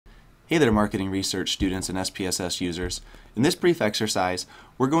Hey there, marketing research students and SPSS users. In this brief exercise,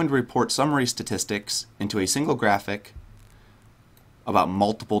 we're going to report summary statistics into a single graphic about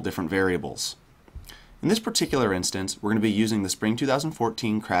multiple different variables. In this particular instance, we're going to be using the Spring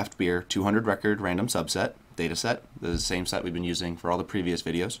 2014 Craft Beer 200 record random subset dataset. This is the same set we've been using for all the previous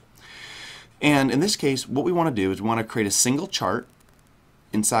videos. And in this case, what we want to do is we want to create a single chart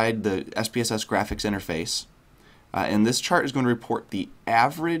inside the SPSS graphics interface. And this chart is going to report the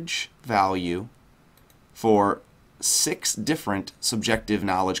average value for 6 different subjective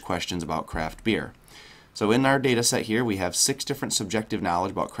knowledge questions about craft beer. So in our data set here, we have 6 different subjective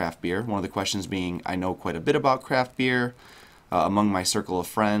knowledge about craft beer. One of the questions being, I know quite a bit about craft beer. Among my circle of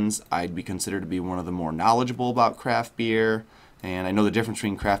friends, I'd be considered to be one of the more knowledgeable about craft beer. And I know the difference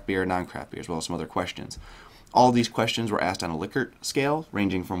between craft beer and non-craft beer, as well as some other questions. All these questions were asked on a Likert scale,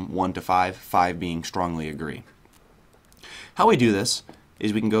 ranging from 1 to 5, 5 being strongly agree. How we do this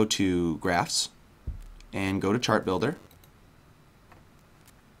is we can go to Graphs and go to Chart Builder.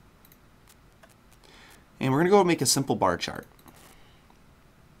 And we're going to go make a simple bar chart.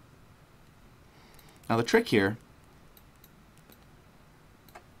 Now the trick here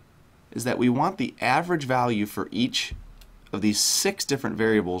is that we want the average value for each of these 6 different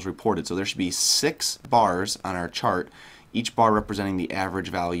variables reported. So there should be 6 bars on our chart, each bar representing the average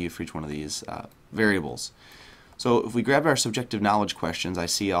value for each one of these variables. So if we grab our subjective knowledge questions, I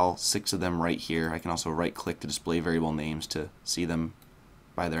see all 6 of them right here. I can also right click to display variable names to see them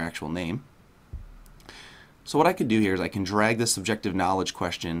by their actual name. So what I could do here is I can drag this subjective knowledge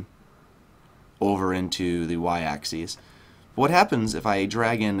question over into the y-axis. What happens if I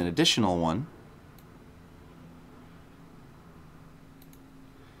drag in an additional one?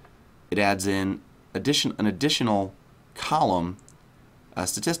 It adds in an additional column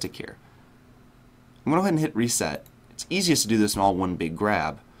statistic here. I'm going to go ahead and hit reset. It's easiest to do this in all one big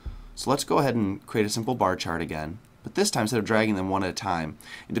grab. So let's go ahead and create a simple bar chart again. But this time, instead of dragging them one at a time,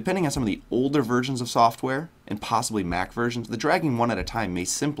 and depending on some of the older versions of software, and possibly Mac versions, the dragging one at a time may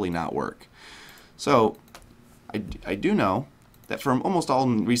simply not work. So I do know that from almost all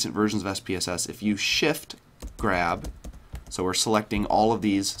recent versions of SPSS, if you shift grab, so we're selecting all of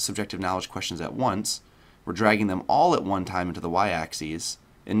these subjective knowledge questions at once, we're dragging them all at one time into the y-axis,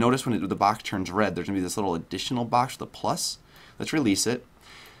 and notice when the box turns red, there's going to be this little additional box with a plus. Let's release it,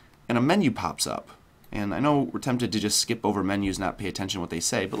 and a menu pops up. And I know we're tempted to just skip over menus, not pay attention to what they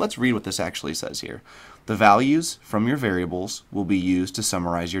say, but let's read what this actually says here. The values from your variables will be used to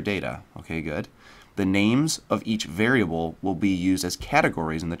summarize your data. Okay, good. The names of each variable will be used as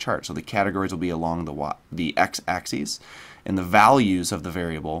categories in the chart. So the categories will be along the x-axis, and the values of the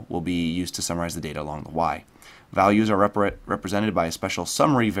variable will be used to summarize the data along the y. Values are represented by a special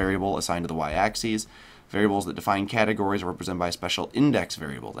summary variable assigned to the y-axis. Variables that define categories are represented by a special index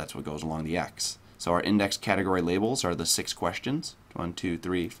variable. That's what goes along the x. So our index category labels are the 6 questions. 1, 2,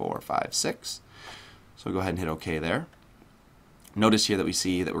 3, 4, 5, 6. So go ahead and hit OK there. Notice here that we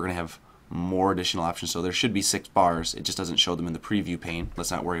see that we're going to have more additional options. So there should be 6 bars. It just doesn't show them in the preview pane.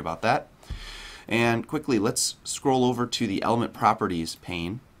 Let's not worry about that. And quickly, let's scroll over to the element properties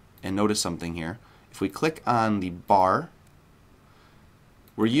pane and notice something here. If we click on the bar,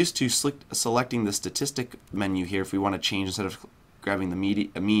 we're used to selecting the statistic menu here. If we want to change, instead of grabbing the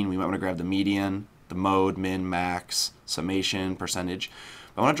mean, we might want to grab the median, the mode, min, max, summation, percentage.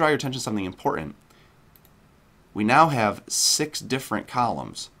 But I want to draw your attention to something important. We now have 6 different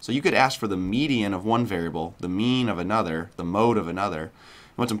columns. So you could ask for the median of one variable, the mean of another, the mode of another. And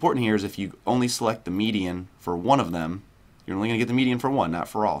what's important here is if you only select the median for one of them, you're only going to get the median for one, not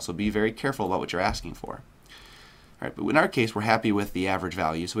for all. So be very careful about what you're asking for. All right, but in our case, we're happy with the average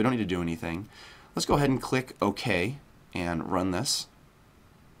value, so we don't need to do anything. Let's go ahead and click OK and run this.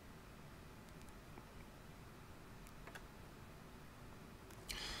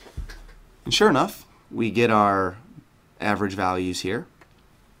 And sure enough, we get our average values here.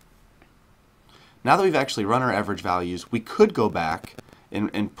 Now that we've actually run our average values, we could go back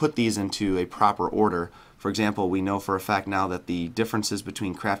and put these into a proper order. For example, we know for a fact now that the differences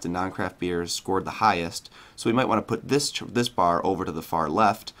between craft and non-craft beers scored the highest, so we might want to put this bar over to the far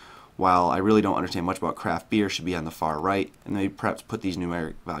left, while I really don't understand much about craft beer should be on the far right, and maybe perhaps put these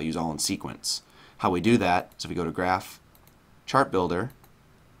numeric values all in sequence. How we do that is if we go to Graph, Chart Builder,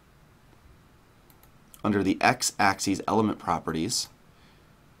 under the x-axis element properties,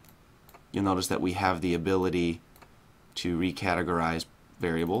 you'll notice that we have the ability to recategorize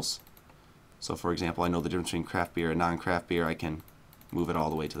variables. So for example, I know the difference between craft beer and non-craft beer. I can move it all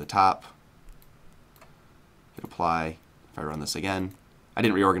the way to the top, hit apply. If I run this again, I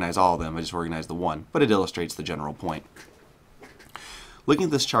didn't reorganize all of them, I just organized the one, but it illustrates the general point. Looking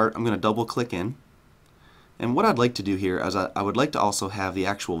at this chart, I'm going to double click in. And what I'd like to do here is I would like to also have the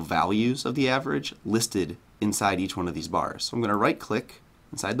actual values of the average listed inside each one of these bars. So I'm going to right click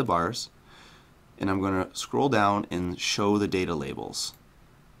inside the bars, and I'm going to scroll down and show the data labels.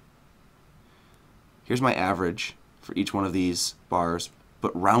 Here's my average for each one of these bars,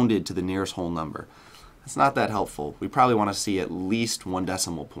 but rounded to the nearest whole number. It's not that helpful. We probably want to see at least 1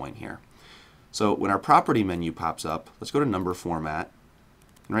 decimal point here. So when our property menu pops up, let's go to number format.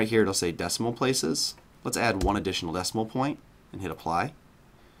 And right here it'll say decimal places. Let's add 1 additional decimal point and hit apply.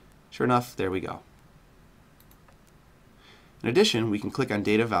 Sure enough, there we go. In addition, we can click on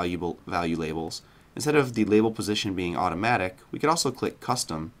data value labels. Instead of the label position being automatic, we could also click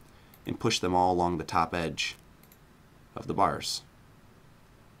custom and push them all along the top edge of the bars.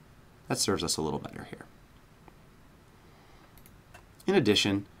 That serves us a little better here. In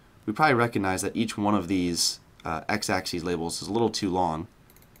addition, we probably recognize that each one of these x-axis labels is a little too long.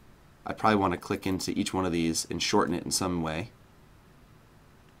 I'd probably want to click into each one of these and shorten it in some way.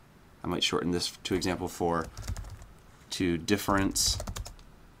 I might shorten this, to example, to difference,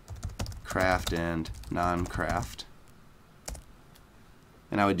 craft, and non-craft.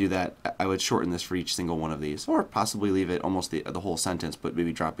 And I would do that, I would shorten this for each single one of these, or possibly leave it almost the whole sentence, but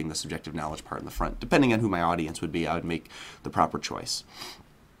maybe dropping the subjective knowledge part in the front. Depending on who my audience would be, I would make the proper choice.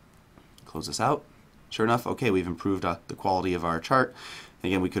 Close this out. Sure enough, okay, we've improved the quality of our chart.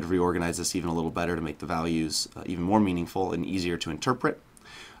 Again, we could reorganize this even a little better to make the values even more meaningful and easier to interpret.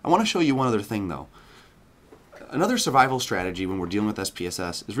 I want to show you one other thing though. Another survival strategy when we're dealing with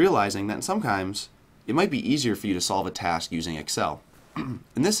SPSS is realizing that sometimes it might be easier for you to solve a task using Excel. In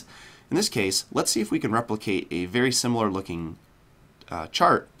this case, let's see if we can replicate a very similar looking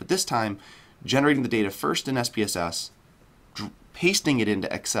chart, but this time generating the data first in SPSS, pasting it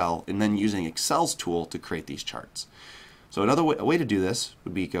into Excel, and then using Excel's tool to create these charts. So a way to do this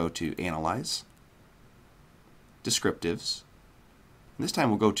would be go to Analyze, Descriptives, and this time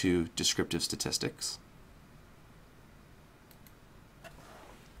we'll go to Descriptive Statistics.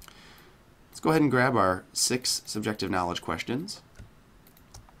 Let's go ahead and grab our 6 subjective knowledge questions.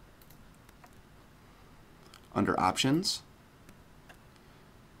 Under Options,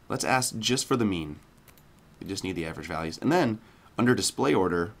 let's ask just for the mean. We just need the average values. And then under Display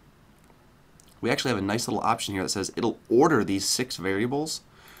Order, we actually have a nice little option here that says it'll order these 6 variables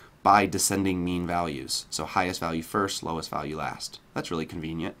by descending mean values. So highest value first, lowest value last. That's really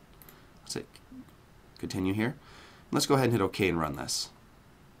convenient. Let's hit continue here. And let's go ahead and hit OK and run this.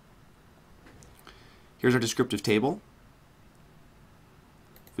 Here's our descriptive table.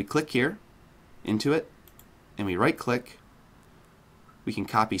 If we click here into it and we right click, we can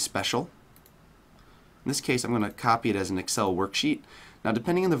copy special. In this case, I'm going to copy it as an Excel worksheet. Now,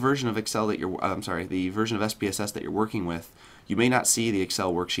 depending on the version of Excel that the version of SPSS that you're working with, you may not see the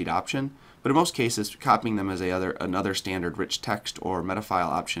Excel worksheet option, but in most cases, copying them as another standard rich text or metafile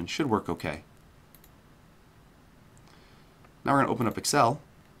option should work okay. Now we're going to open up Excel.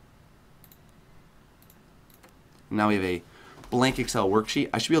 Now we have a blank Excel worksheet.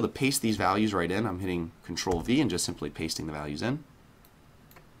 I should be able to paste these values right in. I'm hitting Control V and just simply pasting the values in.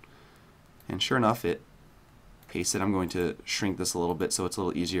 And sure enough, it pasted. I'm going to shrink this a little bit so it's a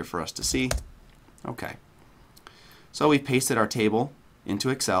little easier for us to see. Okay. So we pasted our table into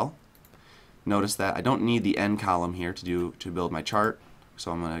Excel. Notice that I don't need the end column here to build my chart.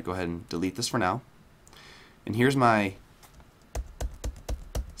 So I'm going to go ahead and delete this for now. And here's my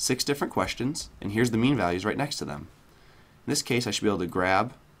 6 different questions, and here's the mean values right next to them. In this case, I should be able to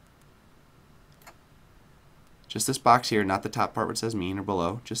grab just this box here, not the top part where it says mean or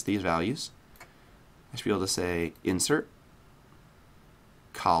below, just these values. I should be able to say Insert,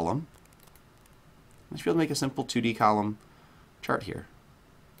 Column. I should be able to make a simple 2D column chart here.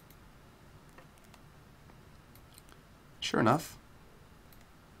 Sure enough,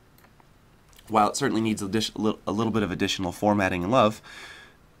 while it certainly needs a little bit of additional formatting and love,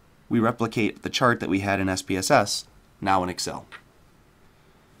 we replicate the chart that we had in SPSS now in Excel.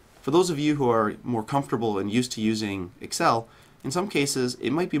 For those of you who are more comfortable and used to using Excel, in some cases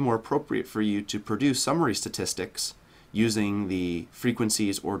it might be more appropriate for you to produce summary statistics using the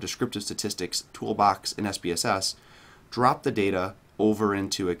frequencies or descriptive statistics toolbox in SPSS, drop the data over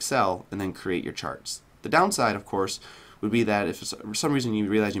into Excel, and then create your charts. The downside, of course, would be that if for some reason you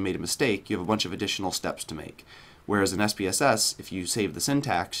realize you made a mistake, you have a bunch of additional steps to make. Whereas in SPSS, if you save the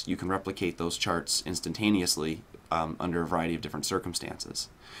syntax, you can replicate those charts instantaneously under a variety of different circumstances.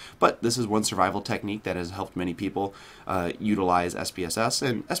 But this is one survival technique that has helped many people utilize SPSS,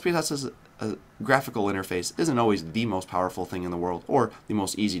 and SPSS's graphical interface isn't always the most powerful thing in the world or the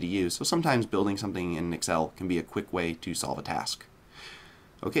most easy to use, so sometimes building something in Excel can be a quick way to solve a task.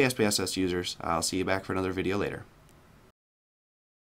 Okay, SPSS users, I'll see you back for another video later.